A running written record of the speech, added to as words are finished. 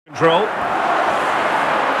control.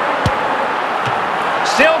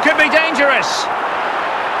 Still could be dangerous.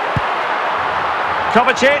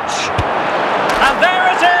 Kovacic. And there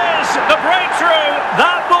it is! The breakthrough!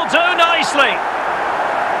 That will do nicely.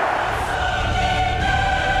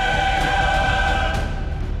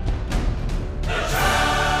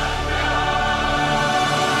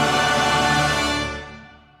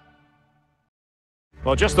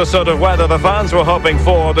 Well, just the sort of weather the fans were hoping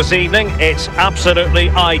for this evening. It's absolutely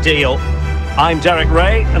ideal. I'm Derek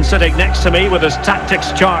Ray, and sitting next to me with his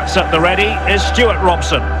tactics charts at the ready is Stuart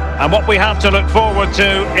Robson. And what we have to look forward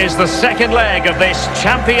to is the second leg of this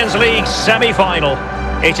Champions League semi-final.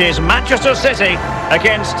 It is Manchester City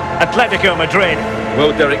against Atletico Madrid.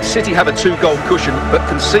 Well, Derek, City have a two-goal cushion, but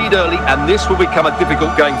concede early, and this will become a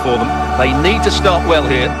difficult game for them. They need to start well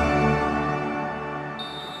here.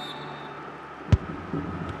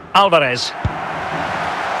 Alvarez.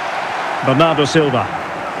 Bernardo Silva.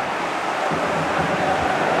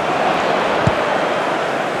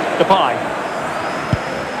 Depay.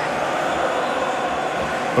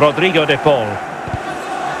 Rodrigo de Paul.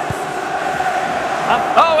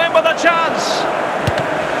 Oh, in with a chance!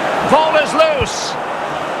 Ball is loose.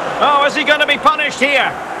 Oh, is he going to be punished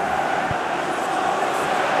here?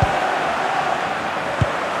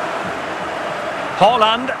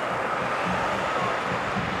 Haaland.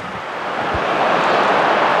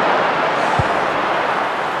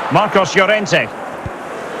 Marcos Llorente.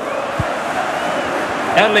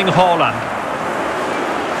 Erling Haaland.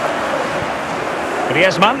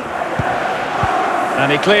 Griezmann.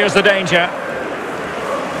 And he clears the danger.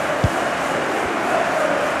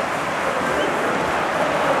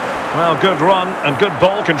 Well, good run and good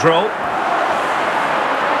ball control.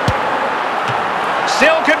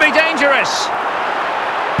 Still could be dangerous.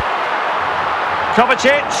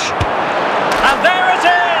 Kovacic. And there it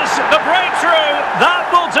is! The breakthrough! That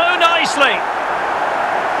will do nicely.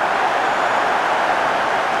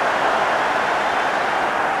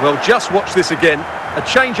 Well, just watch this again. A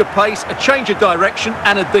change of pace, a change of direction,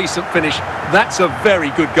 and a decent finish. That's a very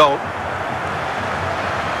good goal.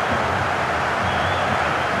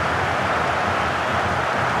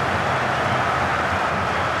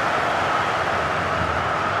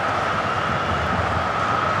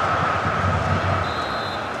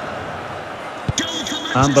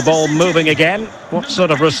 And the ball moving again. What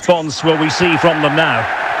sort of response will we see from them now?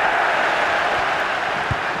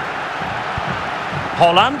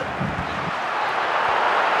 Haaland.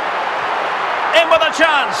 In with a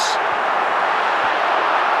chance.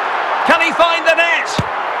 Can he find the net?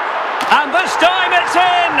 And this time it's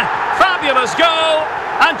in. Fabulous goal.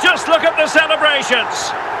 And just look at the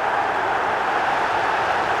celebrations.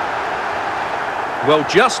 Well,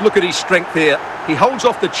 just look at his strength here. He holds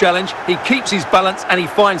off the challenge, he keeps his balance, and he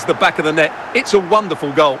finds the back of the net. It's a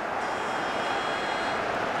wonderful goal.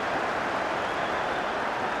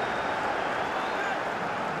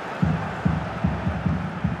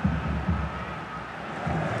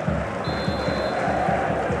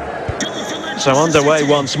 So underway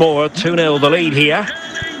once more, 2-0 the lead here.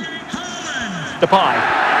 Depay.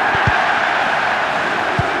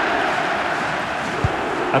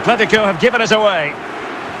 Atletico have given us away.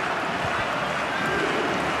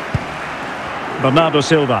 Bernardo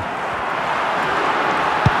Silva.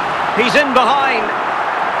 He's in behind.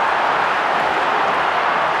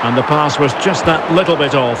 And the pass was just that little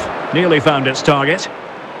bit off. Nearly found its target.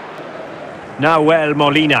 Nahuel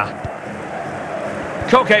Molina.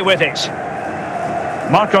 Koke with it.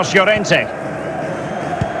 Marcos Llorente.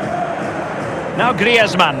 Now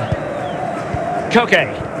Griezmann.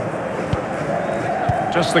 Koke.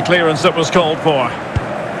 Just the clearance that was called for.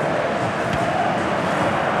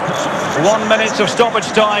 1 minute of stoppage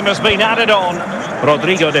time has been added on.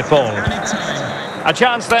 Rodrigo de Paul. A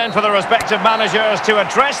chance then for the respective managers to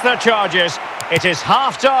address their charges. It is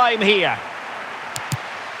half-time here.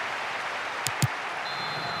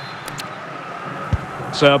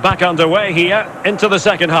 So back underway here into the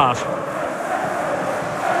second half.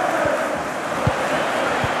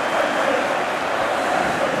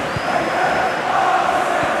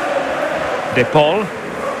 De Paul.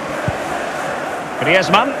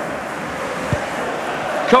 Griezmann.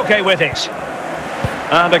 Koke with it.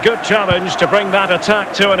 And a good challenge to bring that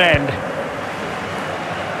attack to an end.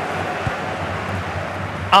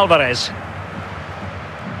 Alvarez.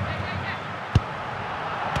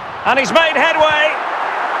 And he's made headway.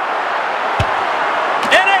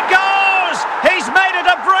 In it goes! He's made it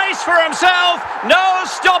a brace for himself. No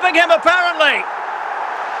stopping him apparently.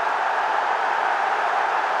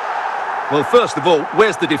 Well, first of all,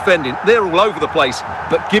 where's the defending? They're all over the place.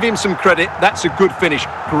 But give him some credit. That's a good finish.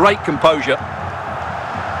 Great composure.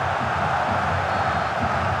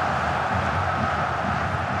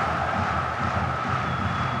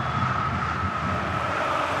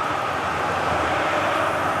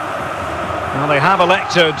 have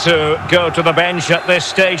elected to go to the bench at this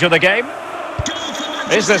stage of the game.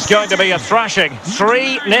 Is this going to be a thrashing?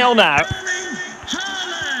 3-0 now.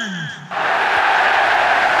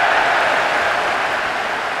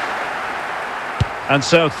 And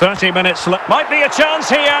so 30 minutes left. Might be a chance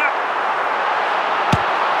here.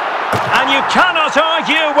 And you cannot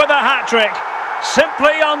argue with a hat-trick.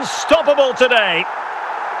 Simply unstoppable today.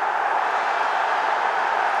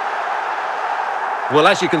 Well,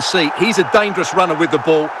 as you can see, he's a dangerous runner with the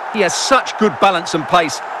ball. He has such good balance and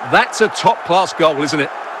pace. That's a top-class goal, isn't it?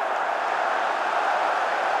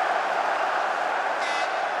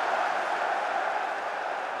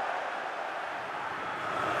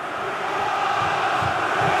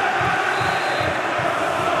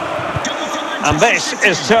 And this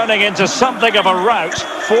is turning into something of a rout.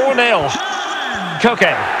 4-0.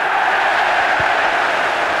 Koke.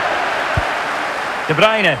 De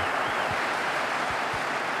Bruyne.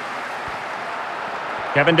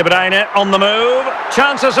 Kevin De Bruyne on the move.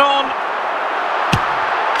 Chances on.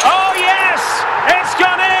 Oh, yes! It's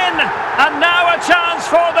gone in! And now a chance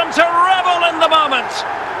for them to revel in the moment.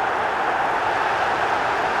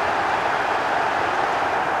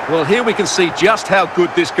 Well, here we can see just how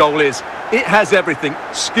good this goal is. It has everything.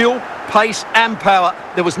 Skill, pace and power.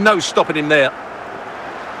 There was no stopping him there.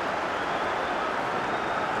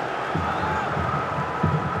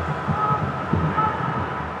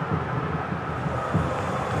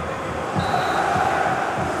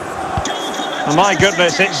 Oh my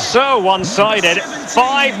goodness, it's so one-sided.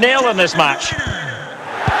 5-0 in this match.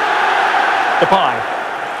 Depay.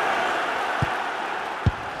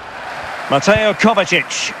 Mateo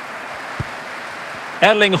Kovacic.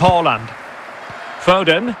 Erling Haaland.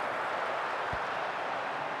 Foden.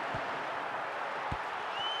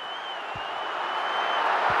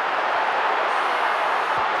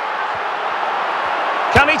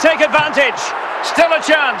 Can he take advantage? Still a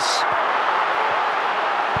chance.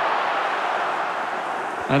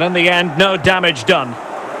 And in the end, no damage done.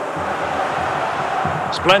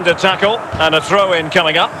 Splendid tackle and a throw-in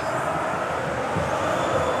coming up.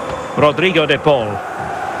 Rodrigo de Paul.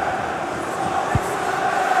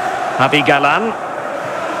 Javi Galan.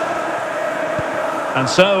 And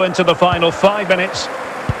so into the final 5 minutes.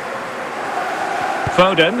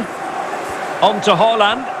 Foden. On to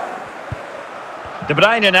Haaland. De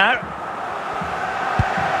Bruyne now.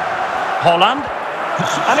 Haaland.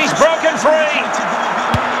 And he's broken free.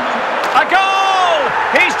 A goal!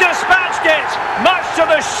 He's dispatched it, much to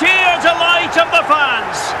the sheer delight of the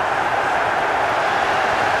fans.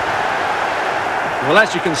 Well,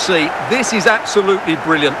 as you can see, this is absolutely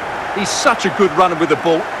brilliant. He's such a good runner with the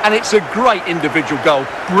ball, and it's a great individual goal.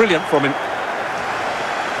 Brilliant from him.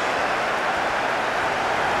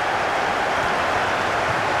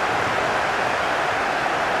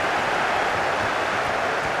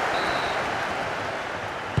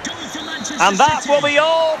 And that will be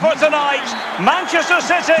all for tonight. Manchester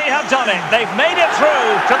City have done it. They've made it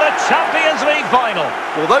through to the Champions League final.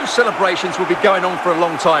 Well, those celebrations will be going on for a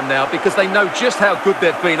long time now because they know just how good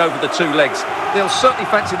they've been over the 2 legs. They'll certainly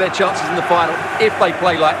fancy their chances in the final if they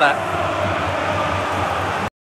play like that.